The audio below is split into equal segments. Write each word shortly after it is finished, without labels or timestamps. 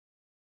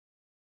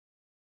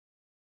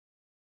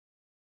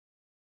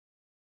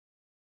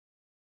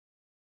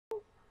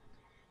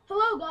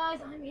Hello guys,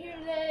 I'm here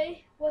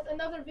today with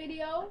another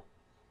video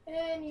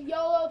in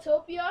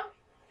Yolotopia.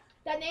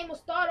 That name was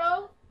thought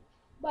of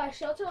by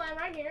xTrueHunters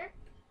right here,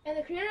 and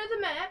the creator of the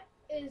map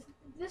is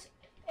this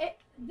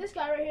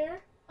guy right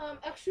here,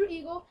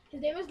 xTrueHunters.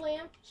 His name is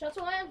Liam.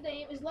 xTrueHunters'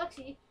 name is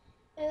Lexi,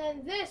 and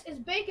then this is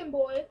Bacon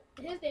Boy,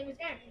 and his name is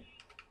Aaron.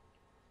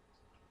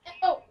 And,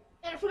 oh,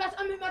 and I forgot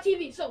to unmute my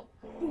TV, so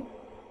boom.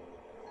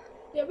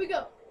 There we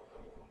go.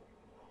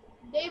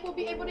 They will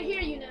be able to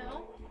hear you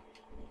now,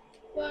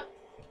 but.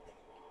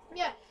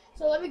 Yeah,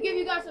 so let me give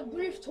you guys a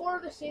brief tour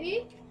of the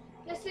city.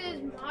 This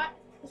is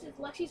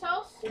Lexi's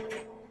house.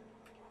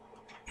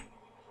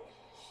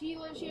 She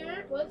lives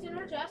here. What's in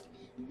her chest?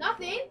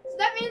 Nothing. So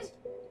that means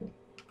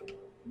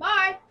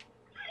bye.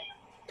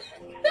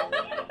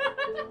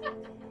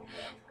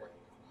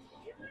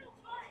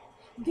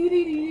 The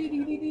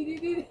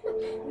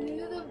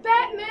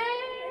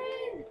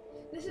Batman.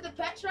 This is the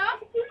pet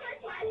shop.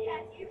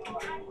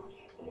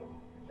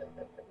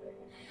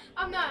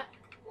 I'm not.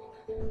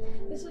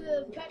 This is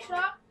the pet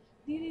shop.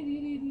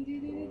 Batman!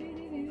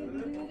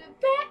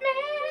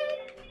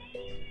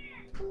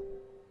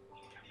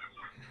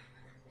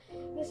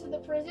 This is the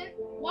prison.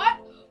 What?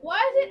 Why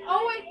is it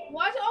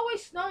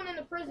always snowing in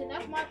the prison?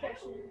 That's my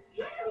question.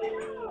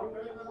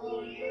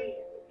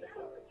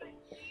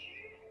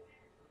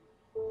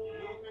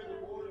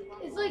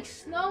 It's like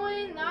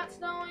snowing, not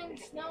snowing,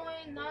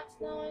 snowing, not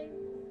snowing.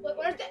 Wait,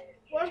 where's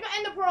my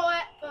ender pearl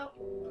at? Oh.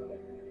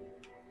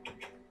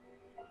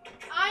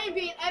 I am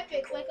being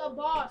epic, like a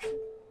boss.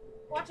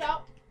 Watch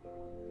out.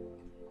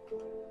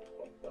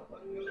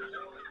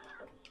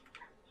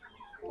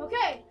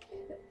 Okay.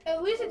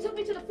 At least it took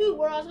me to the food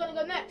where I was going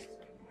to go next.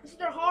 This is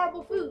their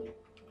horrible food.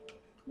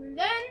 And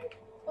then,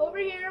 over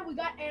here, we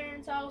got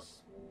Aaron's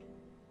house.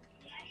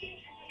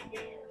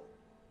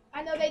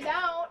 I know they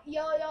don't.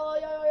 Yellow, yellow,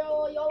 yellow,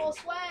 yellow, yellow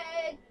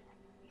swag.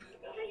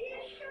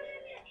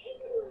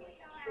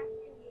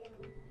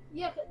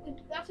 Yeah,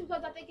 that's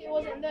because I think it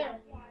wasn't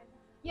there.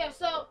 Yeah,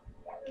 so...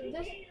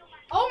 This,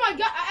 oh my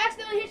god, I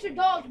accidentally hit your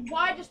dog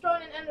by just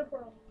throwing an ender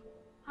pearl.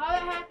 How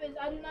that happens,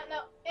 I do not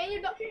know. And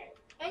your dog's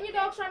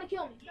trying to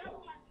kill me.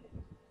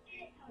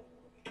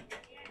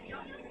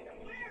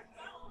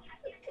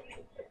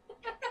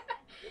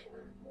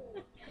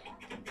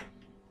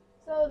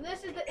 So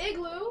this is the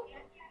igloo.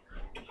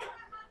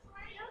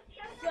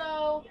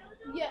 So,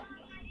 yeah.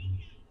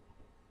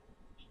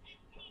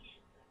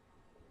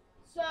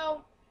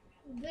 So,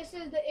 this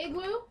is the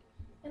igloo.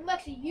 And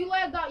Lexi, you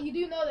lagged out. You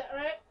do know that,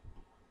 right?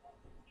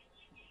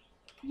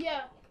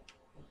 Yeah.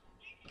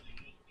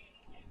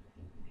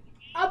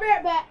 I'll be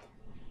right back.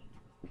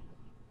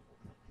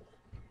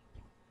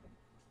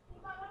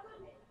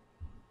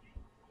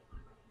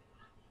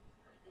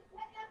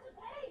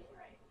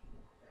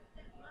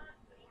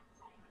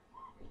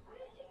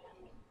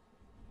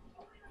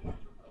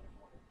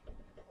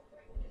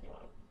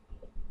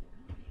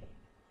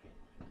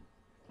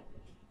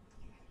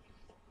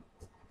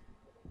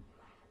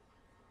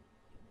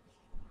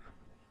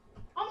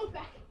 Almost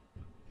back.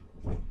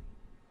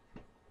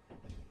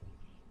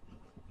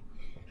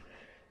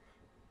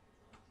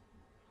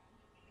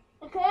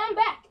 Okay, I'm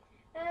back.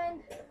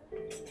 And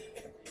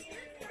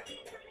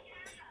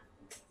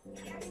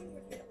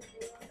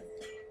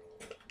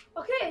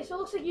okay, so it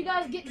looks like you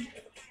guys get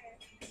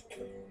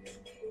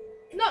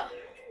no,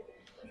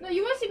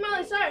 you want to see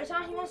Miley Cyrus,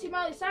 huh? You want to see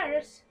Miley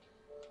Cyrus?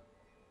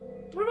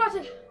 I'm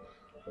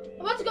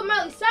about to go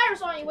Miley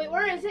Cyrus on you. Wait,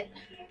 where is it?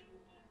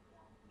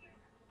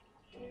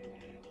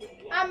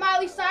 I'm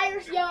Miley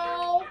Cyrus,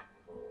 yo.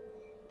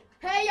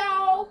 Hey,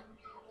 yo.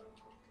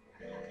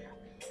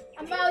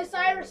 I'm Miley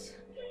Cyrus.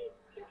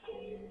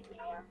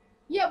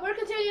 Yeah, we're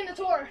continuing the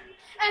tour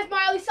as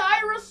Miley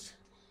Cyrus.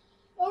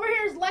 Over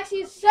here is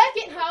Lexi's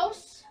second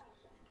house.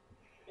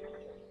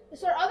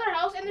 It's her other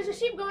house, and there's a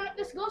sheep going up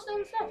this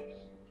glowstone stuff.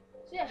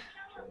 So yeah.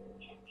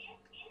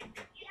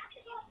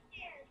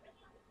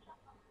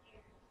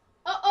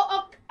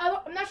 Oh,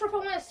 I'm not sure if I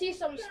want to see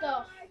some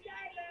stuff.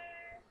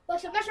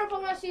 Lexi, I'm not sure if I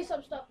want to see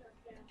some stuff.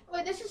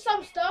 Wait, this is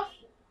some stuff.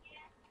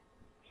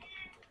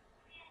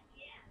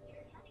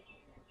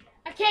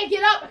 I can't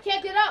get up. I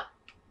can't get up.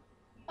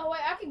 Oh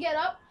wait, I can get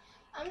up.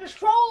 I'm just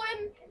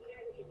trolling.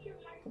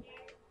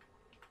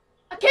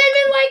 I came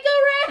in like a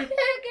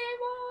wrecking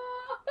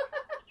ball.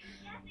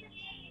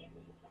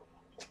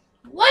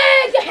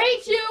 Lag, I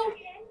hate you.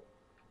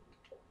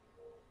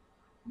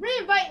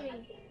 Reinvite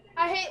me.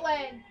 I hate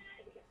lag.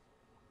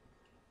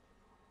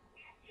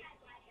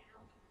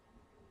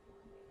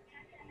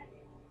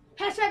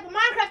 Hashtag the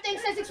Minecraft thing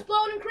says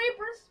exploding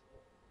creepers.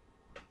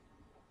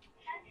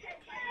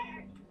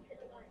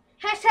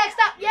 Hashtag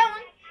stop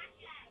yelling.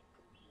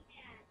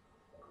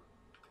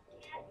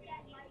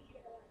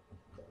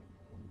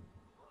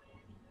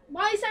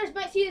 Miley Cyrus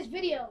might see this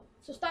video,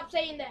 so stop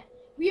saying that.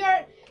 We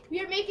are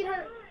making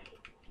her.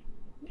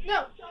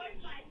 No.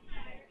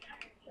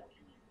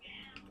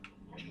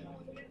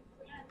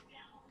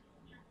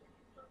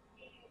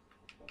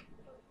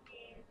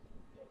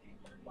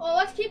 Well,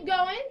 let's keep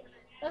going.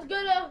 Let's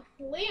go to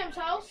Liam's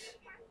house.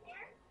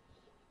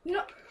 You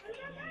know,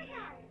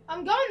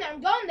 I'm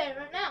going there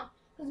right now.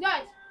 Because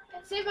guys,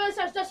 say Miley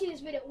Cyrus does see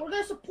this video, we're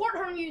gonna support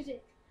her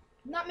music,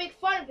 not make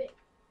fun of it.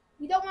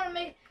 We don't want to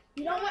make,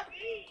 we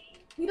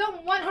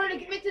don't want her to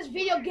make this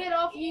video get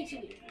off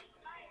YouTube.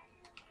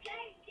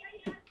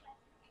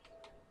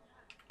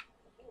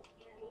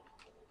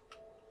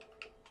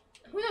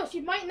 Who knows?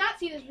 She might not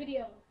see this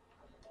video.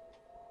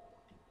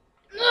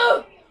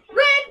 No!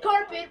 Red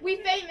carpet. We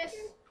famous.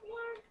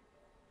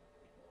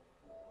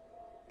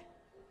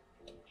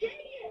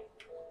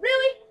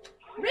 Really?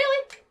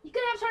 Really? You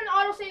could have turned the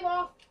autosave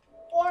off,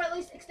 or at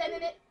least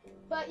extended it.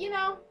 But you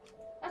know,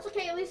 that's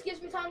okay. At least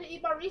gives me time to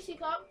eat my Reese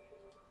cup.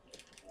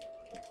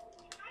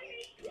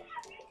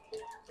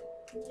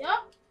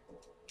 Yup.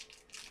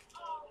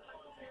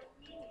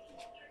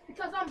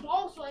 Because I'm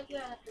boss like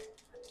that.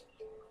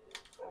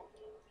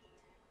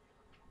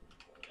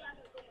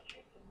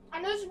 I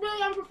know this is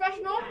really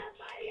unprofessional.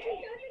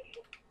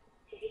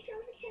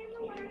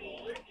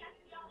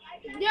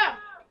 Yeah.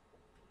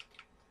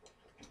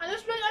 I know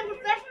this is really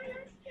unprofessional.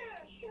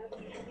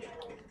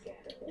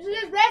 This is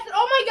just rest.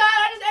 Oh my god,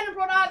 I just ended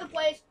up out of the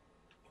place.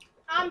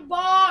 I'm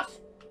boss.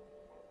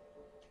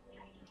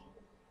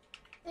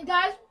 And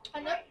guys,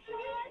 I know.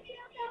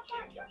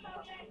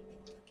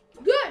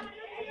 Good.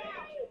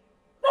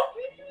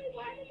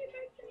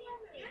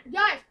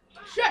 Guys,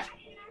 shush.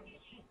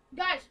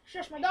 Guys,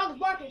 shush. My dog is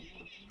barking.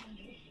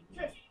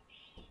 Shush.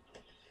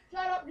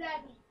 Shut up,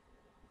 Jackie.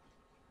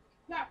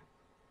 Yeah.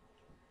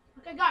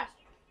 Okay, guys.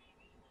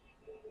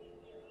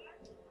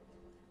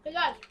 Okay,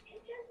 guys.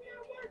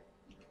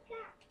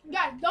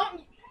 Guys,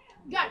 don't.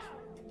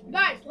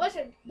 Guys,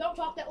 listen. Don't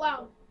talk that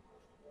loud.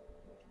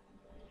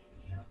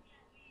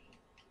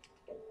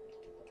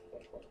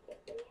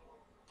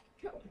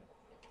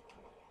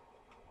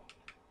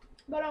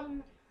 But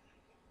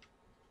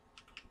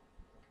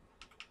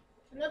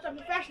unless I'm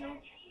professional.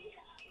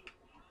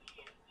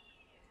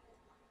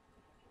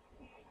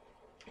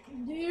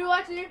 Do you,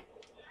 Lexi?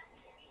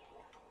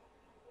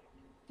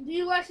 Do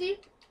you, Lexi?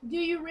 Do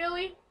you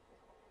really?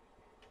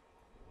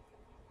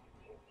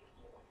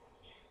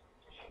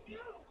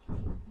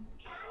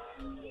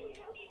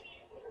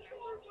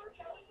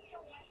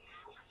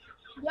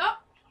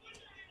 Yup.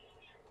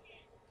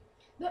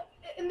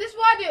 And this is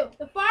what I do.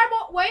 The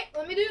fireball. Wait,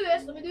 let me do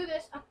this.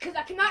 Because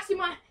I cannot see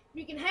my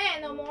freaking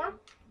hand no more.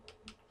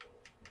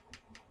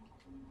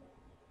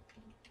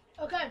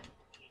 Okay.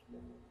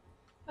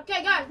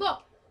 Okay, guys,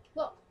 look.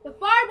 Look. The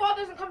fireball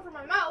doesn't come from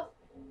my mouth.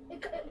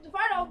 The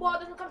fireball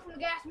doesn't come from the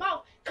gas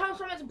mouth. It comes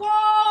from its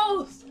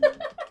balls.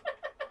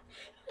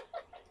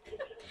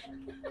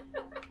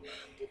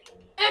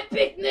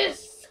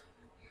 Epicness.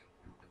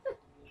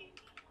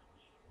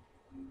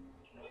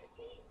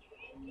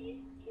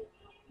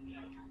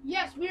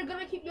 Yes, we're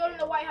gonna keep building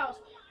the White House.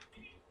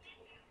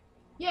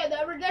 Yeah,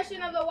 the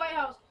rendition of the White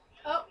House.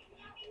 Oh,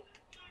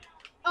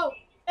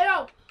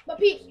 my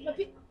peeps,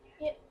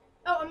 yeah.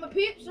 Oh, and my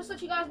peeps, just so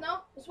you guys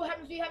know, this is what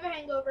happens when you have a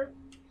hangover.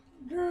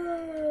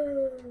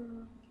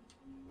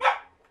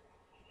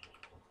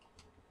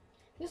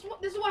 This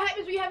is what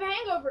happens when you have a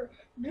hangover.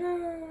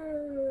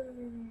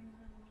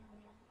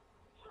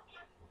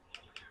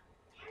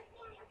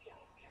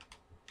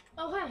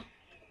 Okay.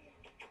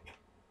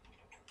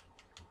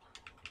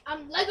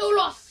 I'm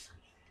Legolas.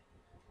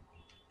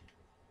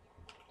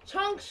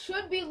 Chunks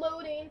should be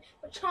loading,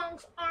 but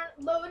chunks aren't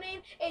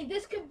loading. Hey,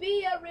 this could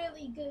be a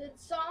really good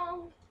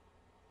song.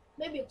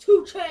 Maybe a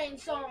 2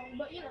 Chainz song,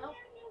 but you know.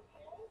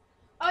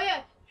 Oh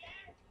yeah,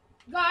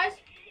 guys.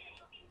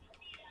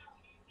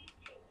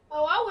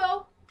 Oh, I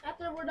will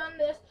after we're done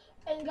this.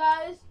 And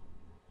guys,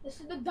 this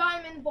is the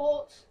diamond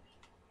vault.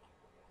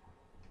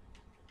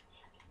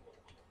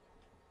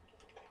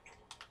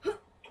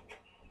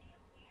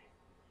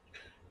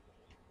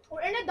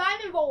 We're in a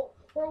diamond vault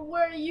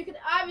where you can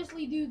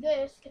obviously do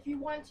this if you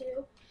want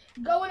to.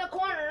 Go in a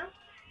corner.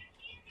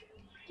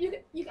 You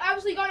can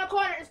obviously go in a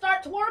corner and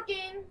start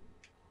twerking.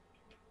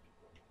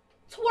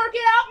 Twerk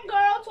it out,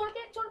 girl. Twerk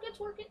it, twerk it,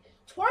 twerk it.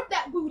 Twerk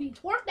that booty.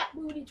 Twerk that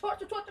booty. Twerk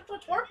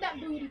that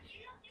booty.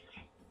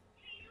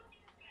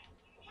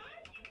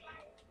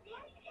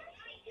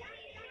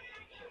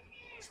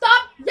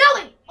 Stop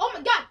yelling! Oh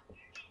my god.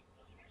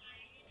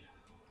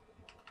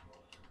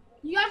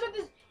 You guys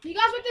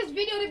want this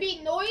video to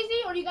be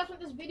noisy, or do you guys want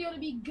this video to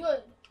be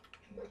good?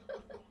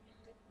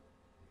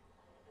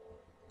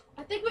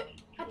 I think we've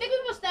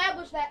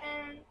established that,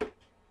 Aaron.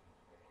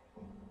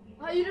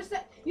 You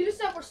just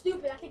said we're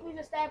stupid. I think we've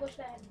established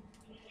that.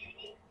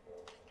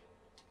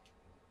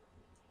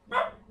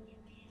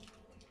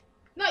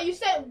 No, you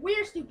said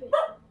we're stupid.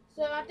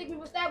 So I think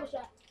we've established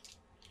that.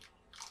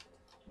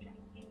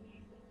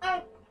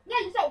 Yeah,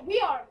 you said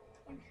we are.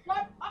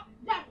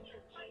 Yeah.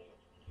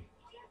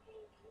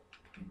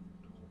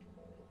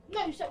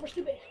 No, you said we're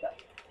stupid.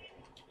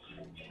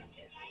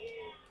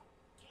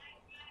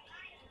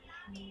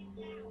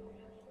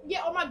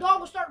 Yeah, or my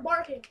dog will start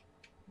barking.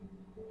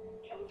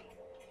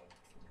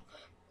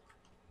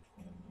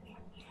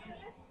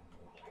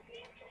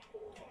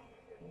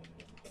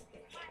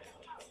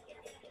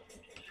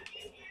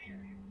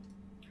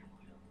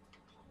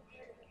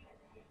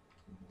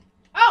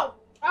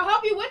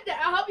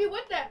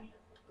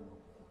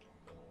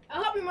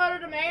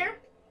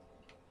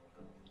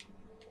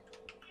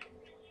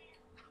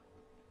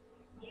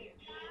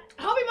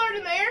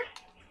 extraordinaire.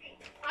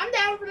 I'm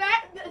down for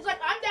that. It's like,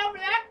 I'm down for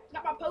that.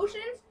 Got my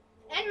potions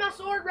and my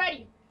sword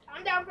ready.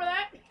 I'm down for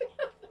that.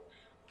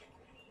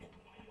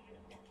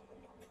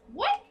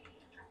 What?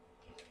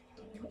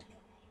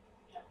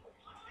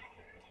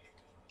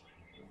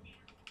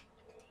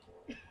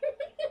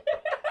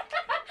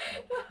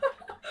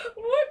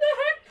 What the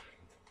heck?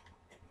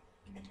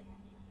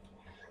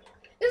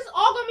 This is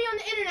all gonna be on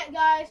the internet,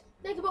 guys.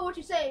 Think about what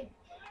you say.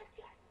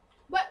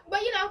 But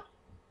you know,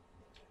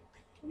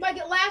 you might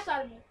get laughs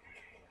out of it.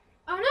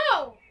 I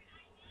know.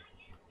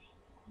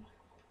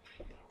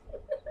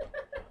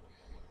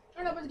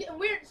 I know, but it's getting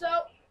weird. So,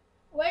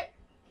 wait.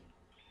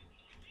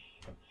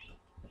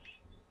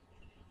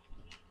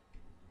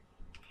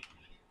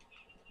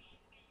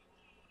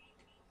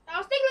 I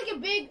was thinking like a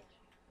big,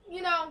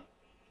 you know,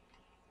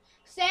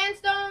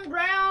 sandstone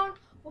ground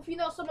with, you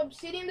know, some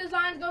obsidian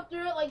designs go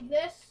through it like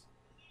this,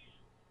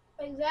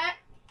 like that.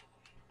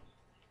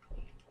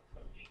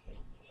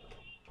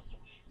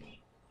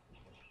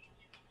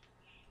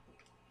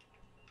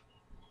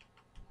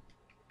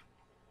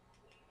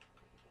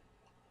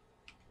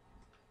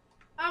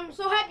 I'm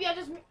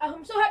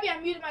so happy I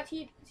muted my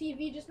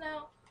TV just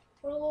now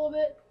for a little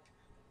bit.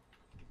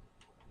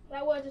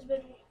 That would have just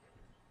been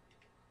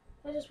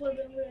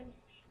weird.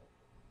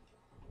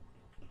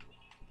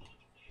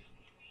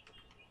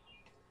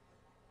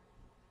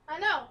 I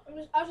know.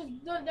 I was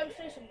just doing a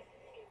demonstration.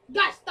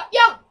 Guys, stop!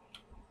 Yo!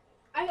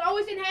 I can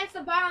always enhance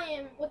the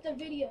volume with the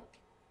video.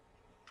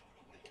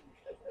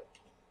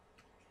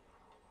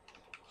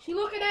 She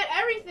looking at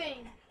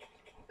everything.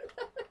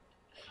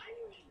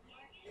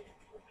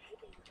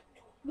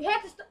 We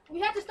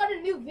had to start a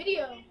new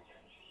video.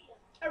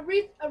 A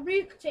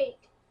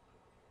retake.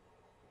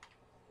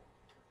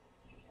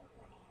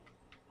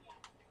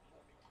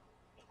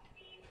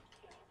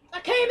 I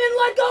came in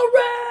like a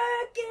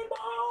wrecking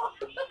ball.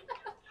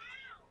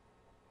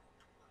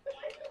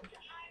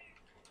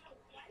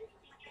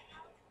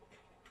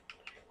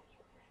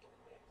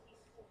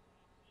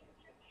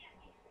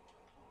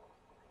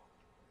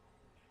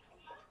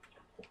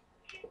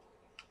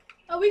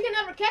 Oh, we can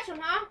never catch him,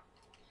 huh?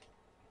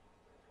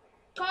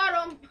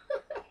 Caught him.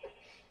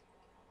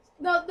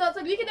 No, it's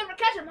like we can never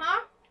catch him,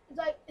 huh?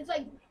 It's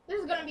like this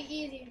is gonna be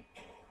easy.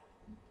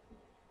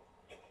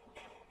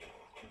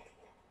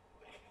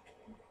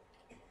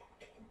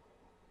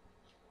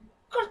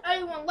 Cause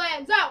everyone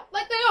lags out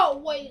like they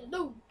always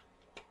do.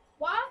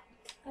 Why?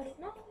 I don't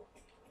know.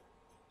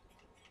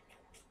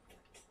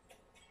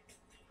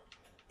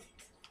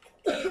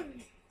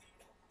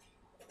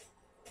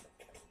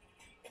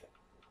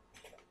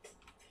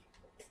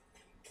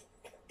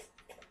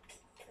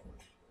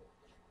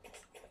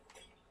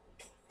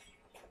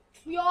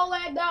 We all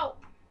lagged out.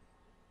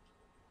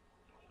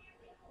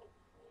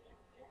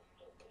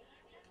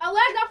 I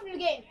lagged out from the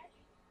game.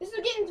 This is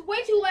getting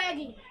way too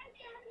laggy.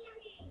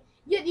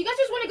 Yeah, you guys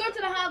just want to go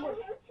to the Hogwarts.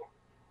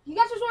 You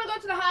guys just want to go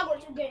to the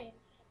Hogwarts game.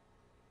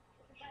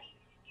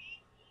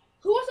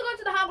 Who wants to go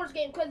to the Hogwarts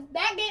game? Because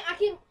that game,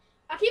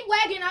 I keep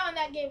lagging out in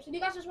that game. So do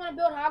you guys just want to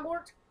build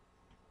Hogwarts?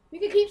 We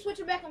can keep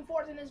switching back and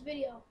forth in this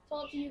video. It's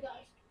all up to you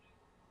guys.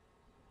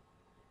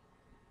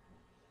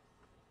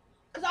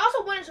 Because I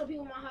also want to show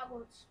people my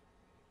Hogwarts.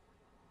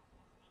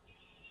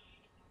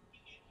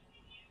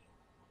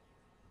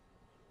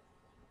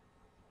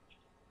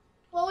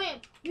 Oh,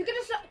 Liam, we could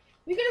just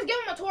give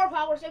him a tour of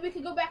Hogwarts and we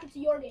could go back into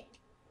your game.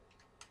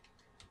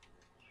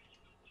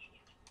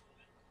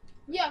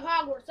 Yeah,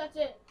 Hogwarts, that's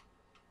it.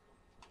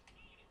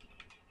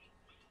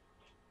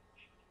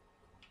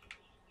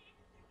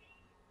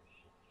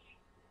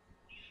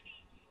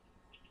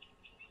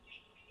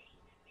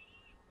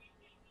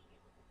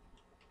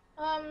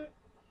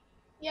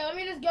 Yeah, let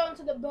me just go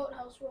into the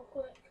boathouse real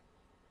quick.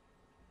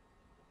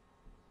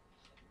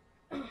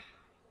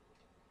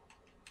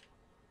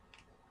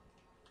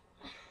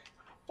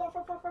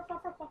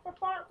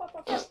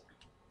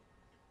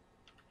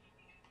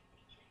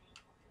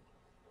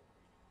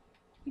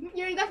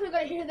 You're definitely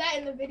gonna hear that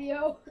in the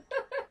video.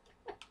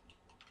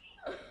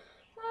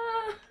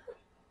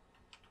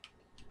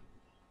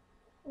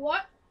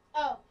 What?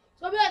 Oh,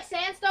 it's gonna be like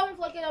sandstone with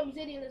like an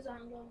obsidian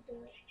design going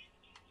through it.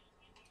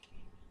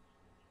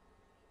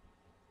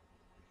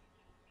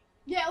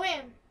 Yeah,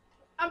 Liam,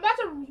 I'm about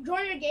to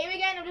join your game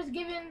again. I'm just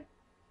giving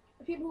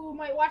the people who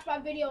might watch my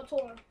video a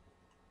tour.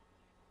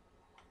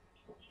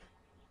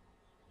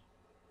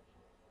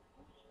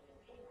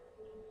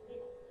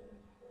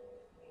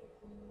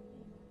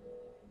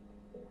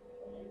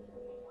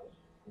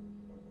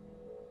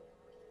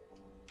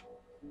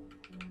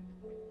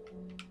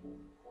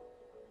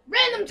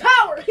 Random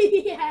tower!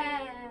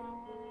 Yeah!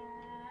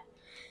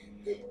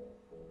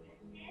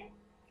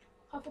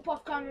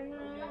 Hufflepuff coming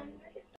around.